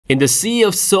In the sea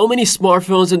of so many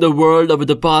smartphones in the world over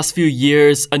the past few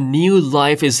years, a new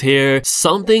life is here.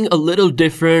 Something a little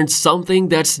different, something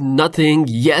that's nothing.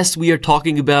 Yes, we are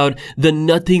talking about the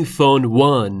Nothing Phone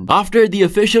 1. After the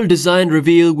official design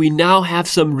reveal, we now have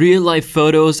some real-life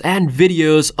photos and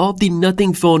videos of the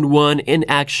Nothing Phone 1 in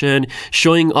action,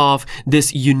 showing off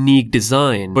this unique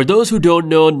design. For those who don't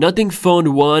know, Nothing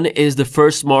Phone 1 is the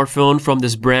first smartphone from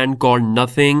this brand called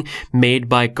Nothing, made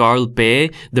by Carl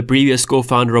Pei, the previous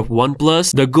co-founder of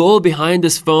OnePlus. The goal behind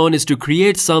this phone is to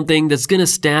create something that's gonna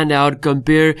stand out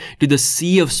compared to the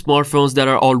sea of smartphones that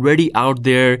are already out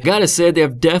there. Gotta say, they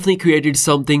have definitely created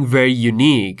something very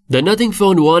unique. The Nothing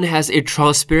Phone 1 has a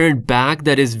transparent back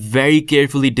that is very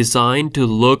carefully designed to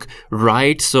look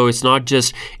right. So it's not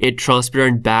just a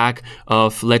transparent back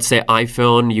of, let's say,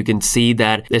 iPhone. You can see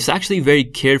that it's actually very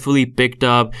carefully picked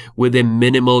up with a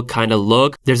minimal kind of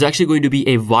look. There's actually going to be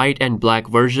a white and black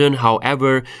version.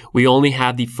 However, we only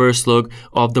have the first look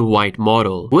of the white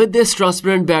model. With this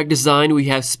transparent back design, we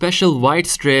have special white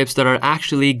strips that are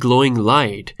actually glowing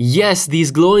light. Yes,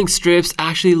 these glowing strips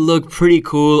actually look pretty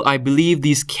cool. I believe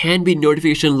these can be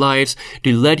notification lights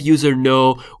to let user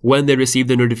know when they receive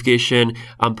the notification.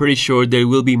 I'm pretty sure there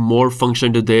will be more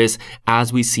function to this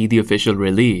as we see the official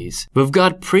release. We've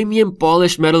got premium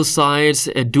polished metal sides,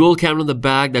 a dual camera on the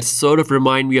back that sort of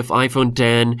remind me of iPhone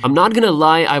 10. I'm not gonna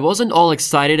lie, I wasn't all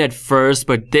excited at first,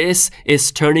 but this is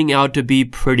turning out to be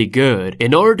pretty good.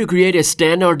 In order to create a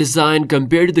standout design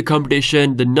compared to the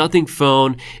competition, the Nothing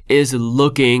Phone is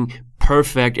looking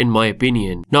perfect in my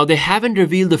opinion. Now, they haven't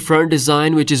revealed the front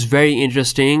design, which is very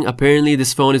interesting. Apparently,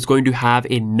 this phone is going to have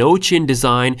a no-chin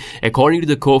design according to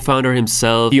the co-founder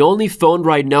himself. The only phone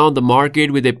right now on the market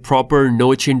with a proper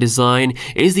no-chin design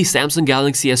is the Samsung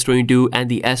Galaxy S22 and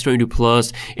the S22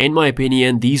 Plus. In my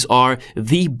opinion, these are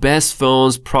the best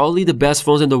phones, probably the best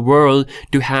phones in the world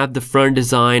to have the front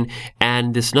design,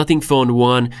 and this Nothing Phone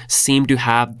 1 seemed to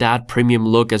have that premium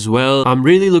look as well. I'm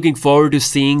really looking forward to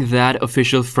seeing that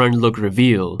official front look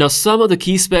reveal. Now, some of the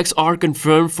key specs are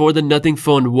confirmed for the Nothing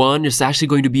Phone 1. It's actually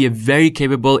going to be a very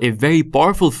capable, a very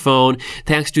powerful phone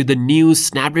thanks to the new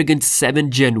Snapdragon 7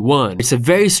 Gen 1. It's a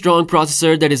very strong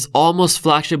processor that is almost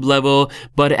flagship level,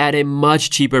 but at a much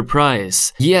cheaper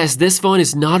price. Yes, this phone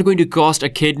is not going to cost a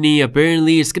kidney.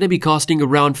 Apparently, it's going to be costing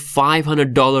around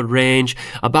 $500 range,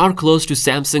 about close to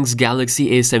Samsung's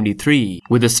Galaxy A73.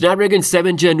 With the Snapdragon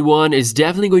 7 Gen 1, it's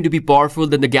definitely going to be powerful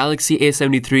than the Galaxy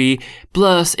A73,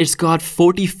 plus it's got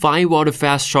 45 watt of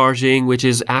fast charging, which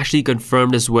is actually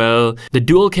confirmed as well. The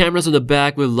dual cameras on the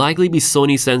back will likely be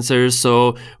Sony sensors,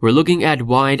 so we're looking at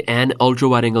wide and ultra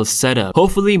wide angle setup.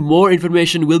 Hopefully, more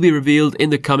information will be revealed in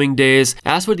the coming days.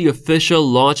 As for the official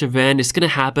launch event, it's gonna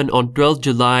happen on 12th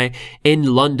July in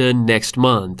London next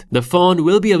month. The phone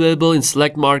will be available in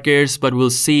select markets, but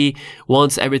we'll see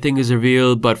once everything is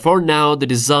revealed. But for now, the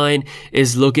design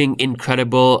is looking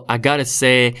incredible. I gotta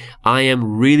say, I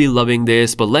am really loving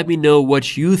this, but let me know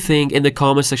what you think in the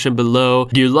comment section below.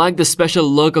 Do you like the special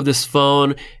look of this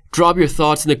phone? Drop your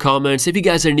thoughts in the comments. If you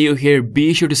guys are new here,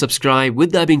 be sure to subscribe.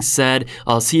 With that being said,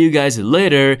 I'll see you guys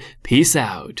later. Peace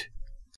out.